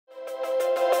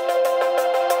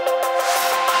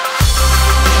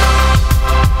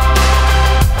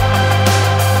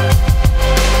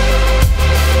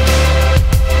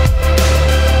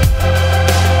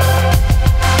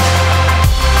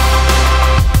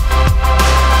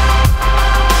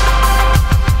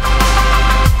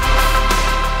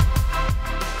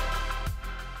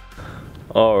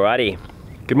Alrighty,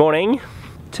 good morning.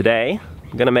 Today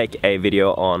I'm gonna make a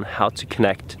video on how to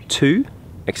connect two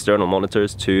external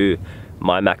monitors to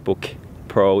my MacBook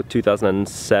Pro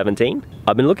 2017.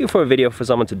 I've been looking for a video for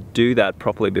someone to do that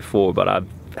properly before, but I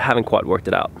haven't quite worked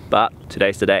it out. But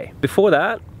today's the day. Before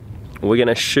that, we're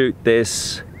gonna shoot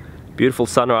this beautiful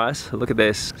sunrise. Look at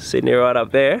this, Sydney right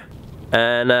up there.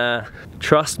 And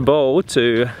trust Bo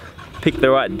to pick the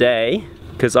right day,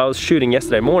 because I was shooting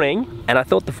yesterday morning and I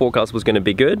thought the forecast was gonna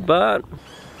be good, but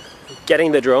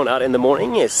getting the drone out in the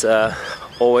morning is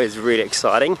always really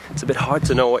exciting. It's a bit hard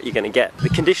to know what you're gonna get. The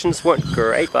conditions weren't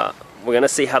great, but we're gonna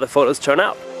see how the photos turn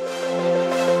out.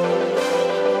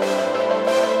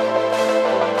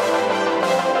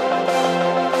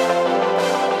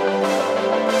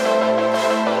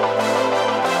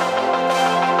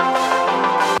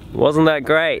 Wasn't that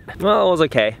great? Well, it was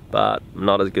okay, but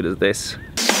not as good as this.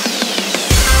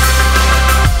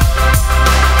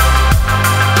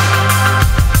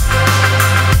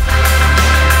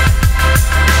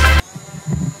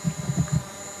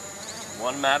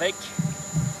 One Mavic,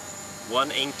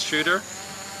 one ink shooter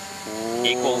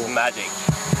equals magic.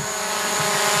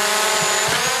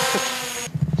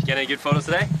 Did you get any good photos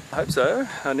today? I hope so.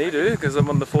 I need to, because I'm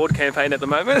on the Ford campaign at the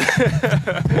moment.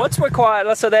 What's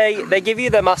required? So they give you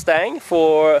the Mustang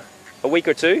for a week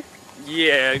or two?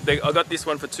 Yeah, I got this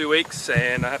one for 2 weeks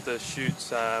and I have to shoot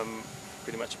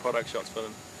pretty much product shots for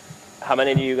them. How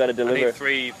many do you got to deliver? I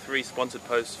need three sponsored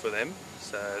posts for them.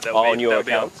 So on your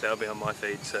account? They'll be on my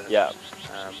feed. So yeah.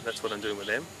 That's what I'm doing with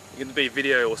them. It's going to be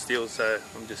video or still, so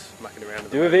I'm just mucking around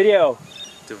with Do a video.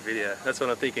 Do a video. That's what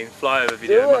I'm thinking. Flyover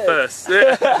video. My first.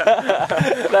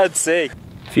 That's sick.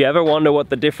 If you ever wonder what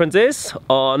the difference is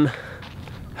on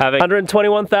having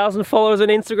 121,000 followers on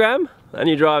Instagram and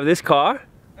you drive this car,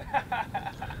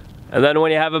 and then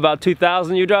when you have about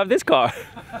 2,000 you drive this car.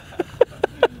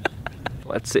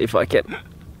 Let's see if I can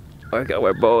work out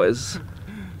where Bo is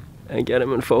and get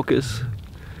him in focus.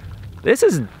 This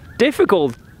is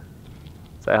difficult.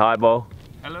 Say hi, Bo.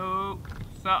 Hello.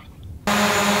 What's up?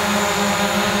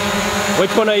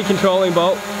 Which one are you controlling,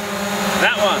 Bo?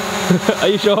 That one. Are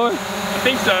you sure? I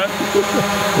think so.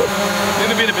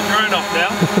 Doing a bit of a drone off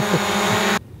now.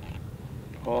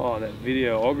 Oh, that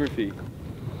videography.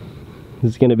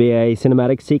 This is going to be a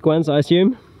cinematic sequence, I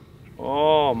assume.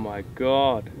 Oh my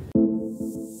god.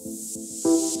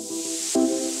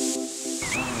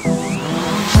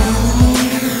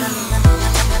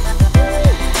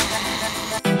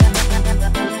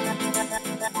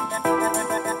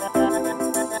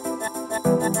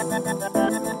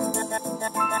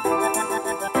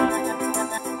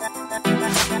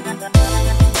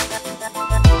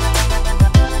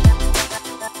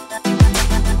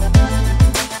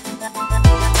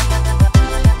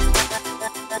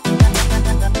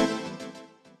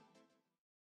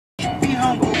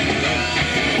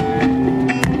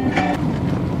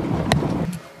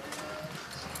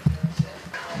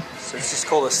 So this is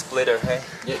called a splitter, hey?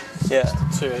 Yeah. Yeah.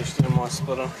 2 HDMI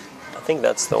splitter. I think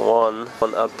that's the one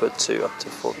output to up to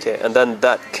 4K, and then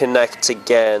that connects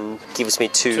again, gives me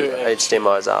two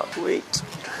HDMIs out. Sweet.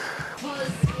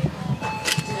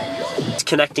 It's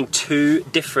connecting two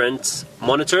different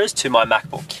monitors to my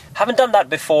MacBook. Haven't done that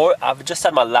before. I've just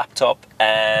had my laptop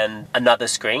and another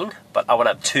screen, but I want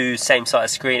to have two same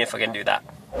size screen if I can do that.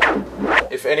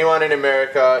 If anyone in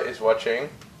America is watching,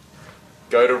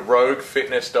 go to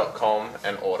roguefitness.com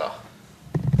and order.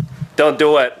 Don't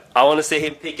do it. I want to see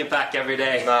him pick and pack every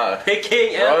day. No.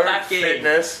 Picking and packing.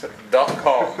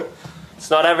 roguefitness.com. It's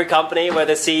not every company where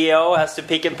the CEO has to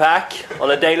pick and pack on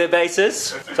a daily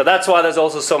basis. So that's why there's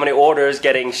also so many orders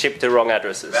getting shipped to wrong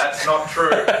addresses. That's not true.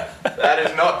 That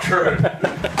is not true.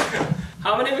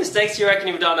 How many mistakes do you reckon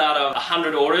you've done out of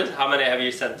 100 orders? How many have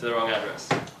you sent to the wrong address?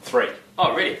 3.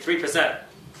 Oh, really? 3%?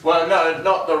 Well, no,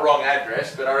 not the wrong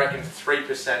address, but I reckon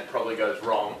 3% probably goes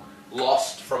wrong.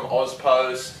 Lost from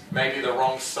Ozpost, maybe the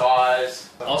wrong size.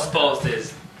 Ozpost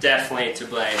is definitely to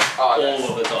blame all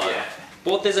of the time. Yeah.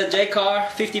 Bought this at J-Car,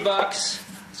 50 bucks.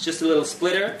 It's just a little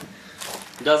splitter.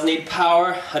 It doesn't need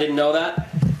power. I didn't know that.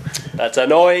 That's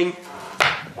annoying.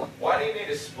 Why do you need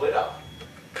a splitter?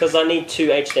 Because I need two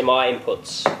HDMI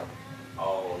inputs.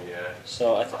 Oh, yeah.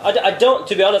 So I don't,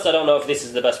 to be honest, I don't know if this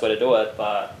is the best way to do it,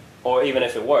 but, or even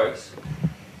if it works.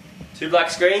 Two black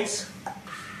screens.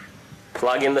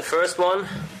 Plug in the first one.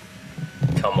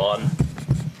 Come on.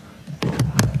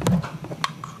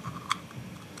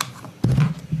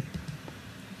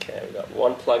 Okay, we got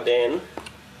one plugged in.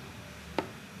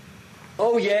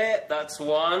 Oh yeah, that's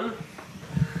one.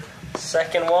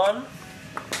 Second one.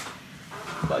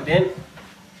 Plugged in.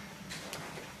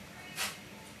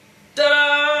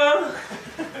 Ta-da!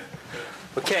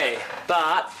 Okay,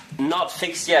 but not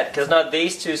fixed yet, because now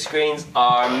these two screens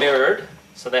are mirrored,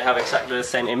 so they have exactly the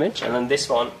same image, and then this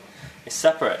one is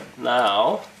separate.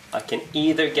 Now, I can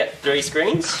either get 3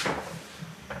 screens,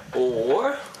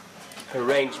 or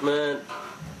arrangement,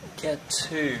 get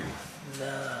 2. Nah,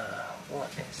 what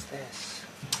is this?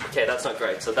 Okay, that's not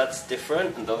great, so that's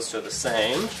different, and those two are the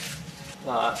same.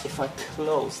 But if I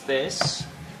close this,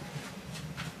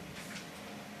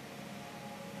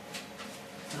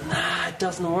 nah, it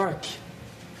doesn't work.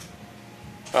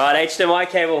 Alright, HDMI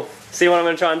cable. See what I'm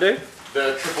going to try and do?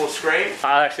 The triple screen?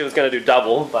 I actually was going to do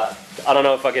double, but I don't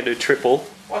know if I can do triple.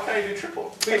 Why can't you do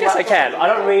triple? I guess I can. I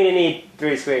don't really need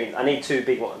 3 screens. I need 2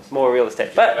 big ones. More real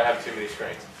estate. But Never have too many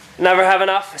screens. never have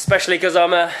enough, especially because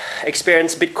I'm an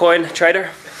experienced Bitcoin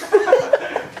trader.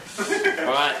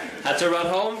 Alright, had to run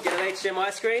home, get an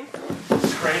HDMI screen.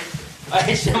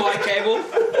 HDMI cable.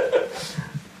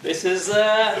 This is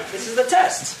the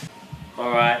test.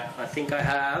 Alright, I think I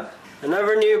have. I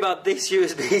never knew about this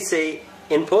USB-C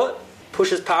input.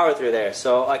 Pushes power through there,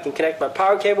 so I can connect my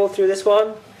power cable through this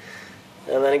one,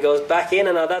 and then it goes back in,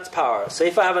 and now that's power. So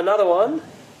if I have another one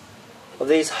of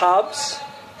these hubs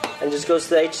and just goes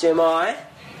to the HDMI,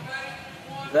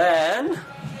 then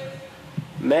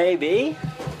maybe,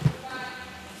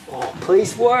 oh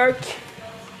please work.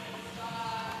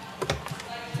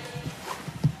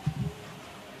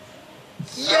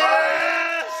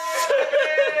 Yes!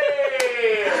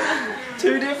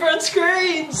 2 different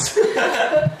screens! 3 different,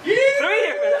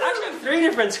 actually I have 3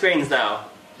 different screens now.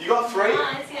 You got 3?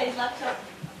 I see his laptop.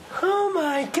 Oh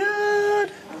my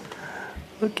god!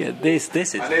 Look at this,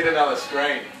 this is... I need another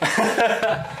screen.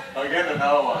 I'm getting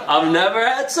another one. I've never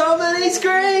had so many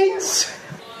screens!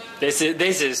 This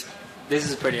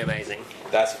is pretty amazing.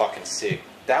 That's fucking sick.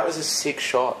 That was a sick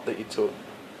shot that you took.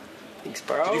 Thanks,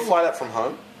 bro. Did you fly that from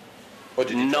home? Or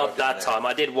did you Not that time.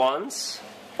 I did once.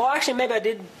 Oh, actually, maybe I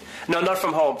did. No, not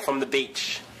from home. From the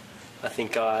beach. I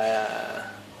think I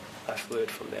flew it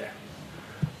from there.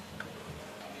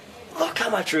 Look how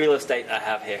much real estate I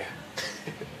have here.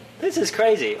 This is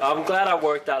crazy. I'm glad I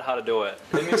worked out how to do it.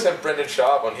 Then you just have Brendan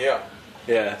Sharp on here,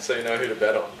 Yeah. so you know who to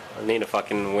bet on. I need to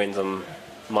fucking win some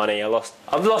money. I've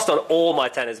lost on all my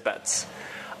tennis bets.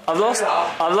 I've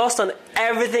lost on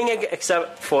everything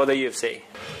except for the UFC.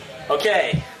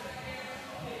 Okay.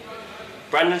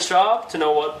 Brendan Sharp to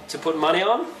know what to put money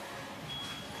on.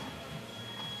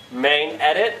 Main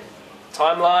edit,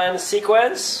 timeline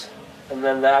sequence, and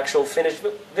then the actual finished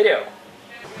video.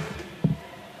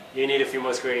 You need a few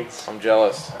more screens. I'm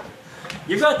jealous.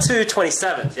 You've got 2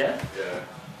 27s, yeah? Yeah.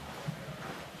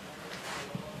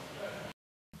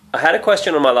 I had a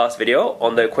question on my last video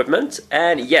on the equipment,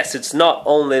 and yes, it's not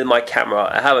only my camera.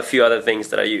 I have a few other things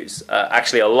that I use.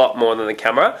 Actually, a lot more than the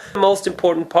camera. The most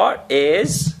important part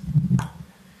is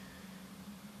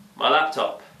my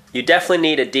laptop. You definitely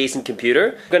need a decent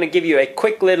computer. I'm going to give you a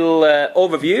quick little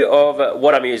overview of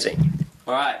what I'm using.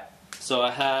 Alright, so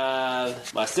I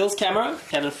have my stills camera,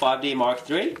 Canon 5D Mark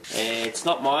III. It's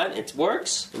not mine, it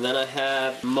works. And then I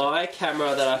have my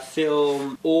camera that I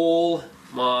film all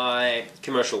my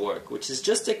commercial work, which is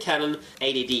just a Canon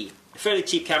 80D. A fairly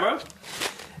cheap camera.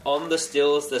 On the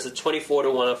stills, there's a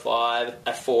 24-105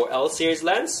 f4 L series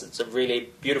lens. It's a really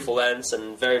beautiful lens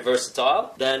and very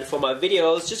versatile. Then for my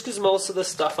videos, just because most of the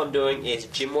stuff I'm doing is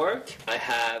gym work, I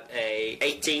have a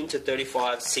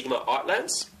 18-35 Sigma art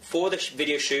lens. For the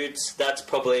video shoots, that's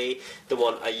probably the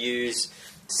one I use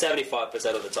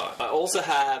 75% of the time. I also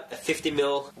have a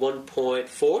 50mm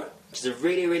 1.4. which is a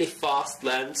really, really fast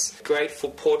lens. Great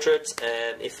for portraits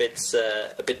and if it's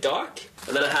a bit dark.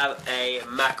 And then I have a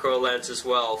macro lens as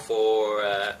well for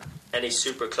any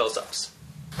super close-ups.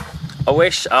 I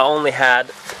wish I only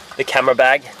had the camera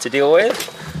bag to deal with,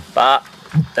 but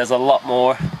there's a lot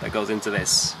more that goes into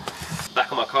this.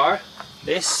 Back of my car,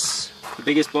 this, the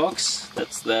biggest box,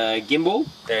 that's the gimbal.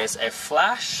 There's a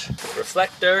flash,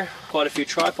 reflector, quite a few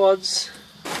tripods.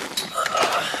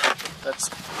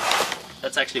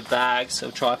 That's actually bags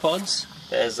of tripods.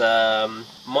 There's a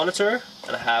monitor,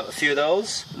 and I have a few of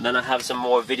those. And then I have some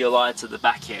more video lights at the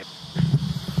back here.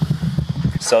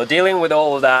 So dealing with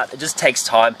all of that, it just takes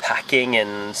time packing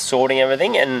and sorting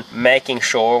everything and making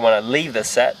sure when I leave the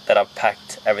set that I've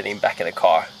packed everything back in the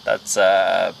car. That's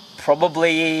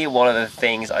probably one of the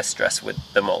things I stress with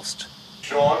the most.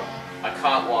 Sean, I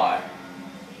can't lie.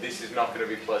 This is not going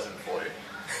to be pleasant for you.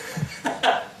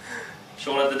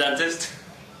 Sean at the dentist?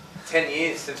 10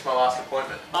 years since my last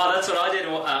appointment. Oh, that's what I did.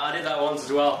 I did that once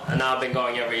as well, and now I've been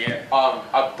going every year.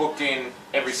 I've booked in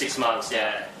every 6 months.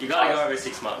 Yeah, you gotta go every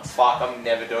 6 months. Fuck, I'm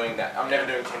never doing that. I'm never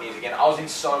doing 10 years again. I was in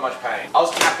so much pain. I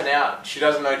was tapping out. She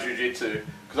doesn't know jiu-jitsu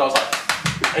because I was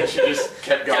like, And she just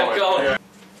kept going. Kept going. Yeah.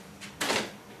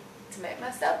 To make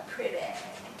myself pretty.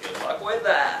 Good luck with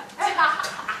that.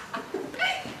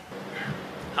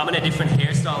 How many different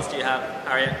hairstyles do you have,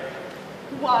 Harriet?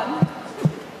 One.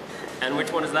 And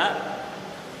which one is that?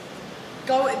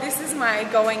 This is my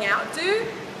going out do,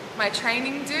 my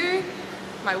training do,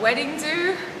 my wedding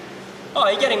do. Oh,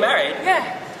 you're getting married?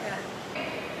 Yeah.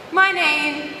 My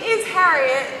name is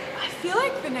Harriet. I feel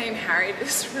like the name Harriet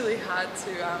is really hard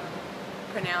to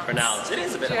pronounce. It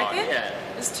is a bit Do you hard, reckon? yeah.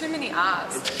 There's too many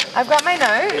R's. I've got my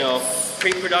notes. You know,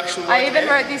 pre-production work. I even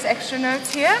there. wrote these extra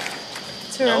notes here.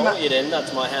 No, you didn't.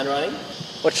 That's my handwriting.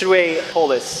 What should we call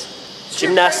this?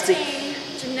 Gymnastics,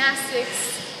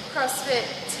 CrossFit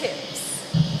tips.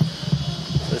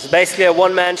 So this is basically a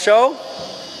one-man show.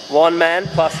 One man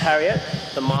plus Harriet,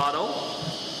 the model.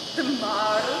 The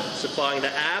model. Supplying the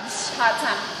abs.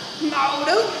 Part-time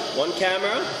model. One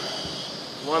camera,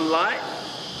 one light,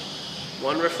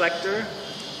 one reflector,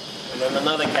 and then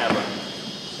another camera.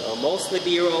 So mostly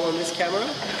B-roll on this camera,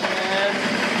 and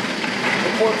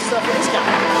important stuff on this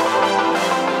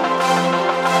camera.